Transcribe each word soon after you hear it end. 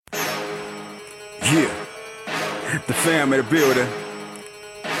The fam in the building.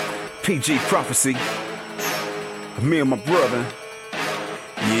 PG Prophecy. Me and my brother.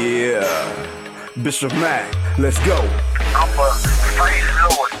 Yeah. Bishop Mack. Let's go. I'm a praise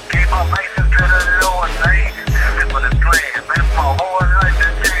Lord. Gave my license to the Lord, man. Simple as plan, man. My whole life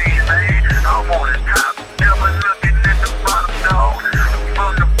has changed, man. I'm on the top, never looking at the bottom, dog.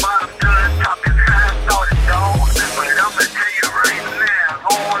 From the bottom to the top is how I started, dog. But I'ma tell you right now,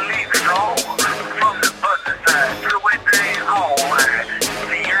 gon' leave it all. From the other side to where they all at.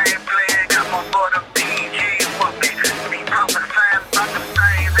 See, I ain't playing, got my brother PG with me. Be prophesying about the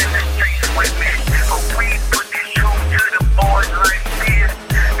things in the streets with me. But we put this truth to the boys like this.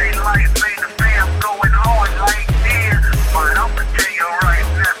 They life made the fam going hard like this. But I'ma tell you right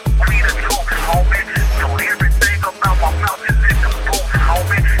now, we the truth, homie. So everything about my mouth is in the booth,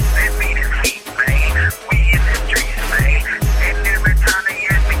 homie. That mean it's heat, man. We in the streets, man. And every time they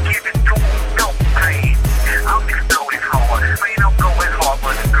ask me, give it to them, don't pay. I'm exploding hard, man. I'm going hard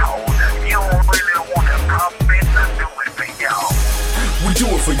but it's cold. You don't really want to pop in, I do it for y'all. We do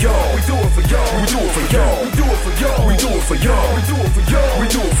it for y'all. We do it for y'all. We do it for y'all. We do it for y'all. We do it for y'all. We do it for y'all. We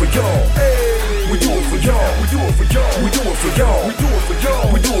do it for y'all. We do it for y'all. We do it for y'all. We do it for y'all. We do it for y'all.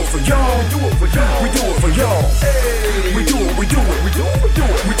 We do it for y'all. We do it for y'all. We do it for y'all. We do it. We do it. We do it. We do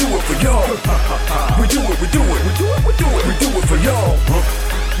it. We do it for y'all. We do it. We do it. We do it. We do it. We do it for y'all.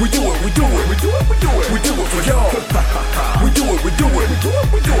 We do it. We do it. We do it. We do it. We do it for y'all. We do it. We do it. We do it.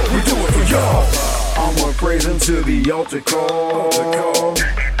 We do it. We do it for y'all. I'ma praise him till the altar call.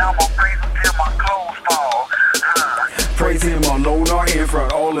 And I'ma praise him till my clothes fall. Praise him alone or in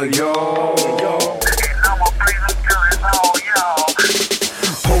front all of y'all. And I'ma praise him till it's all y'all.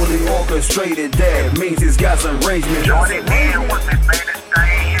 Holy orchestrated, that means it's got some arrangement. Join it in with me, man. This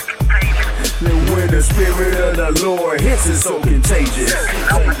thing is contagious. And when the spirit of the Lord hits, it's so contagious.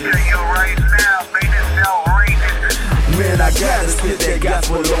 I'ma tell you right now, man, it's outrageous. Man, I gotta spit that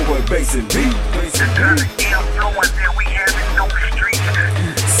gospel over bass and beat. The influence that we have in those streets.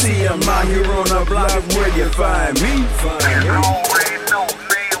 See, I'm out here on the block where you find me. And I already know,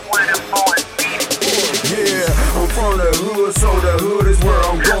 man, where the boys need. Yeah, I'm from the hood, so the hood is where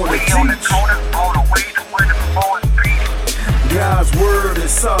I'm gonna We on the teach. corner, all the way to where the boys be. God's word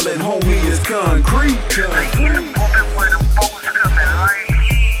is solid, homie, it's concrete. They in the pulpit where the boys come and lay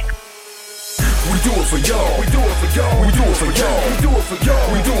heat. We do it for y'all. We do it for y'all. We do it for y'all. We do it for y'all.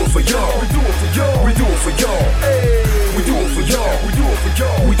 We do it for y'all. We do it for y'all. We do it for y'all. We do it for y'all. We do it for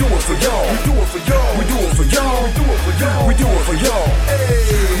y'all. We do it for y'all. We do it for y'all. We do it for y'all. We do it for y'all. We do it for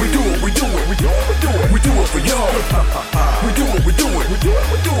y'all.